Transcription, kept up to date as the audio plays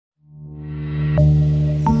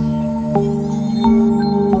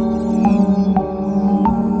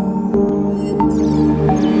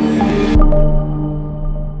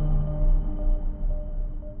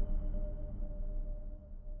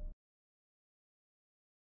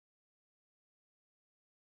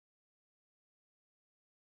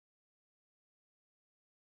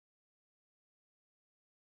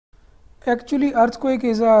Actually, earthquake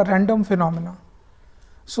is a random phenomena.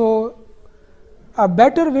 So a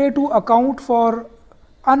better way to account for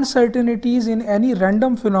uncertainties in any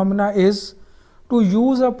random phenomena is to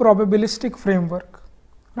use a probabilistic framework,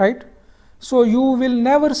 right? So you will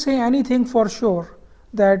never say anything for sure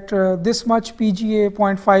that this much PGA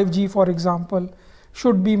 0.5 G, for example,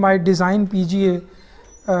 should be my design PGA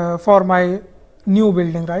for my new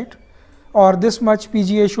building, right? Or this much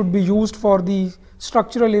PGA should be used for the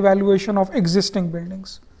structural evaluation of existing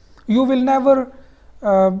buildings. You will never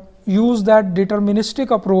use that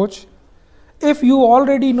deterministic approach if you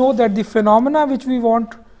already know that the phenomena which we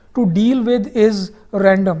want to deal with is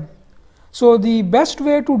random. So the best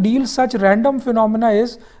way to deal such random phenomena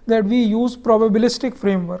is that we use probabilistic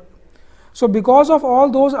framework. So because of all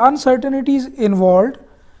those uncertainties involved,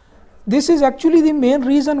 this is actually the main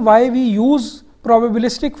reason why we use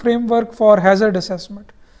probabilistic framework for hazard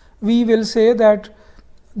assessment. We will say that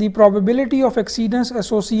the probability of exceedance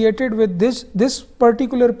associated with this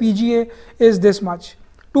particular PGA is this much,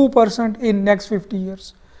 2% in next 50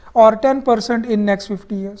 years or 10% in next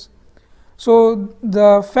 50 years. So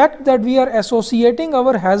the fact that we are associating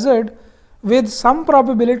our hazard with some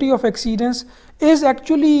probability of exceedance is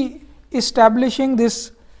actually establishing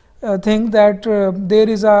this thing that there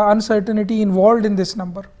is a uncertainty involved in this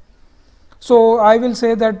number. So I will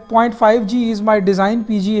say that 0.5 G is my design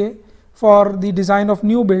PGA for the design of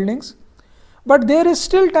new buildings, but there is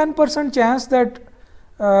still 10% chance that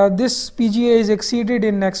this PGA is exceeded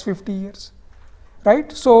in next 50 years,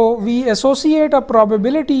 right? So we associate a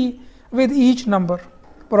probability with each number,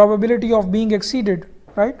 probability of being exceeded,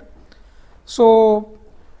 right? So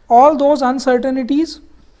all those uncertainties,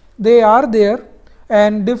 they are there,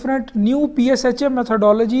 and different new PSHA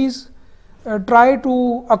methodologies try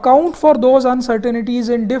to account for those uncertainties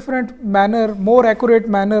in different manner, more accurate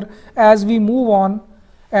manner, as we move on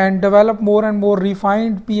and develop more and more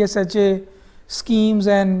refined PSHA schemes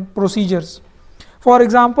and procedures. For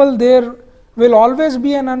example, there will always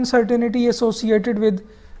be an uncertainty associated with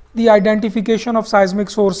the identification of seismic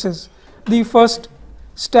sources, the first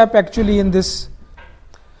step actually in this.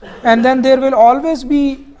 And then there will always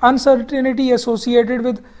be uncertainty associated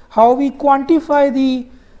with how we quantify the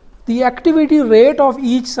activity rate of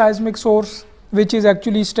each seismic source, which is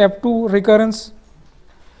actually step 2, recurrence.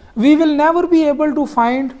 We will never be able to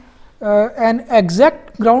find an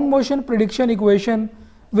exact ground motion prediction equation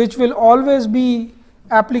which will always be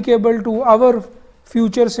applicable to our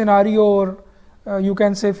future scenario, or you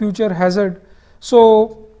can say future hazard.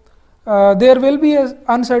 So there will be an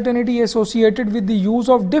uncertainty associated with the use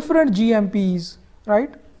of different GMPs,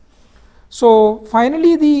 right? So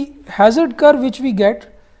finally the hazard curve which we get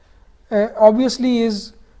obviously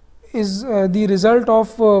is the result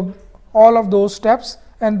of all of those steps,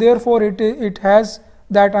 and therefore it has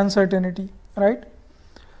that uncertainty, right?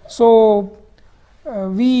 So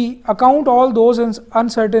we account all those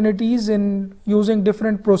uncertainties in using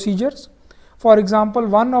different procedures. For example,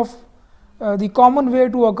 one of the common way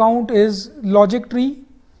to account is logic tree.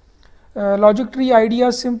 Logic tree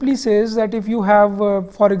idea simply says that if you have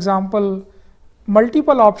for example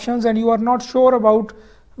multiple options and you are not sure about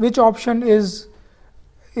which option is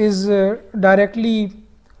directly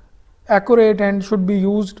accurate and should be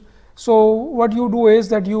used, so what you do is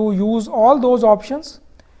that you use all those options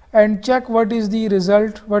and check what is the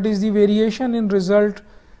result, what is the variation in result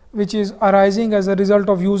which is arising as a result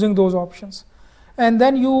of using those options, and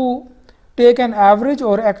then you take an average,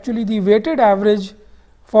 or actually the weighted average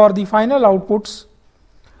for the final outputs,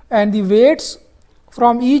 and the weights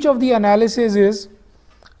from each of the analyses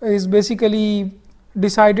is basically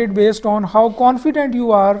decided based on how confident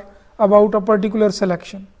you are about a particular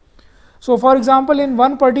selection. So for example, in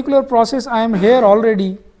one particular process I am here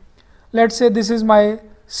already, let's say this is my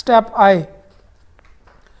step I,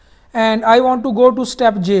 and I want to go to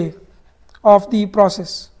step J of the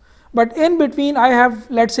process, but in between I have,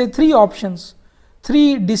 let's say, 3 options,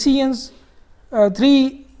 3 decisions,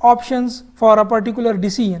 3 options for a particular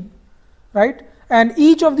decision, right? And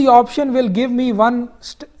each of the option will give me one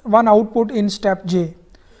output in step J.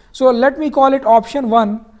 So let me call it option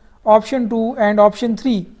 1, option 2 and option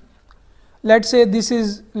 3. Let's say this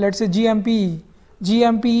is, let's say, GMP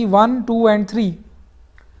 1, 2 and 3,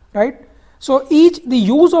 right? So the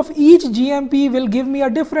use of each GMP will give me a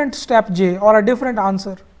different step J or a different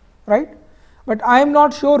answer, right? But I am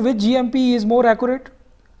not sure which GMP is more accurate.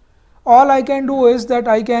 All I can do is that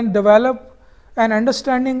I can develop an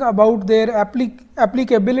understanding about their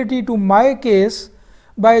applicability to my case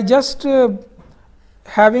by just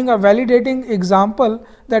having a validating example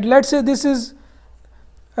that, let's say, this is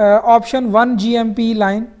option 1 GMP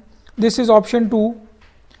line, this is option 2,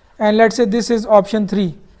 and let's say this is option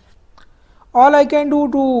 3. All I can do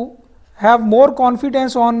to have more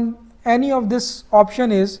confidence on any of this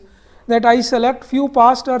option is that I select few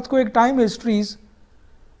past earthquake time histories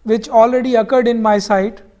which already occurred in my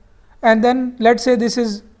site, and then let's say this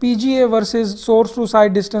is PGA versus source to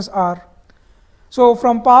site distance R. So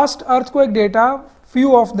from past earthquake data,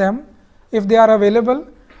 few of them, if they are available,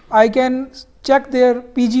 I can check their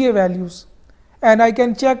PGA values, and I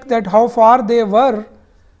can check that how far they were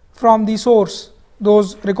from the source,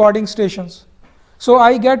 those recording stations. So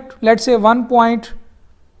I get, let's say, 1 point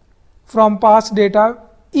from past data.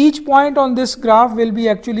 Each point on this graph will be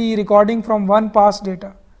actually recording from one past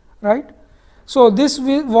data, right? So this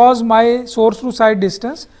was my source to site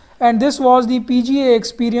distance, and this was the PGA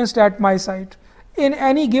experienced at my site in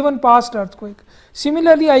any given past earthquake.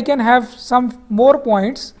 Similarly, I can have some more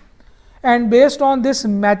points, and based on this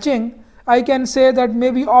matching, I can say that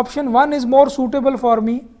maybe option 1 is more suitable for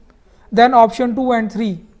me than option 2 and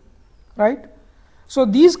 3, right? So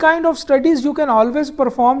these kind of studies you can always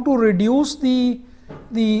perform to reduce the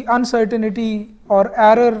uncertainty or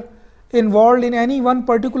error involved in any one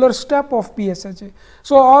particular step of PSHA.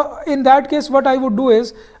 So in that case, what I would do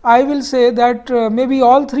is, I will say that maybe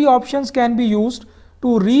all 3 options can be used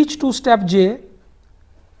to reach to step J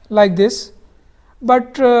like this,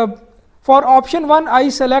 but for option 1 I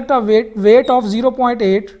select a weight of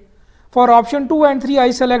 0.8, for option 2 and 3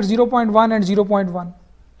 I select 0.1 and 0.1,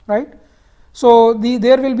 right? So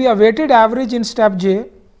there will be a weighted average in step J.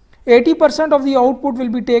 80% of the output will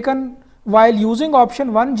be taken while using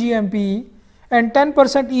option 1 GMPE, and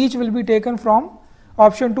 10% each will be taken from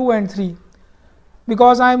option 2 and 3.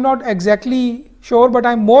 Because I am not exactly sure, but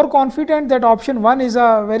I am more confident that option 1 is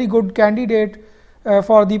a very good candidate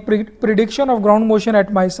for the prediction of ground motion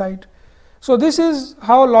at my site. So this is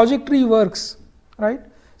how logic tree works, right?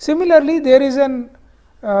 Similarly, there is an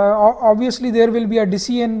obviously there will be a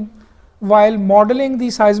decision while modeling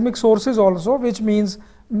the seismic sources also, which means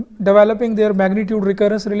developing their magnitude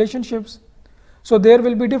recurrence relationships. So there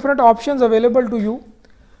will be different options available to you.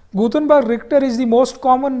 Gutenberg Richter is the most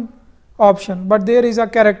common option, but there is a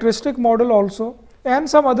characteristic model also and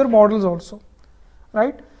some other models also,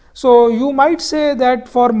 right? So you might say that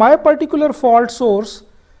for my particular fault source,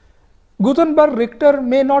 Gutenberg Richter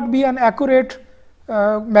may not be an accurate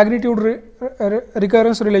magnitude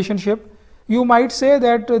recurrence relationship. You might say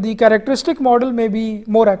that the characteristic model may be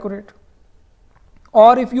more accurate.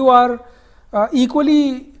 Or if you are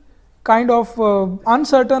equally kind of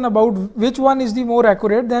uncertain about which one is the more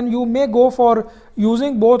accurate, then you may go for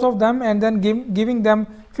using both of them and then giving them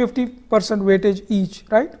 50% weightage each,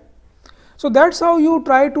 right? So that's how you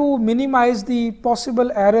try to minimize the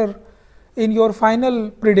possible error in your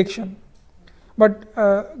final prediction. But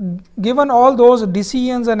given all those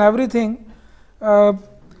decisions and everything,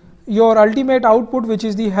 your ultimate output, which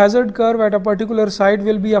is the hazard curve at a particular site,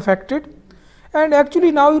 will be affected. And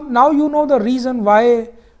actually now you know the reason why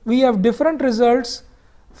we have different results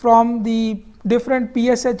from the different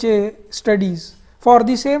PSHA studies for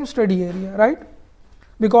the same study area, right?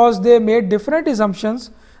 Because they made different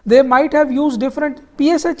assumptions. They might have used different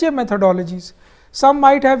PSHA methodologies. Some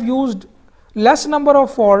might have used less number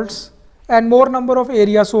of faults and more number of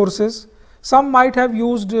area sources. Some might have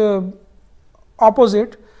used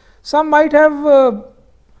opposite. Some might have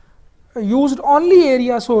used only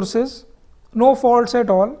area sources, no faults at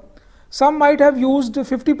all. Some might have used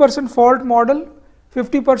 50% fault model,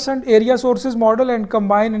 50% area sources model, and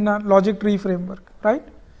combine in a logic tree framework, right?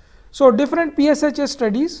 So different PSHA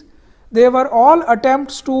studies, they were all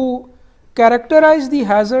attempts to characterize the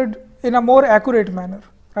hazard in a more accurate manner,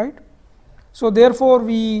 right? So therefore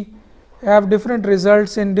we have different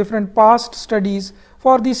results in different past studies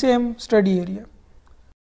for the same study area.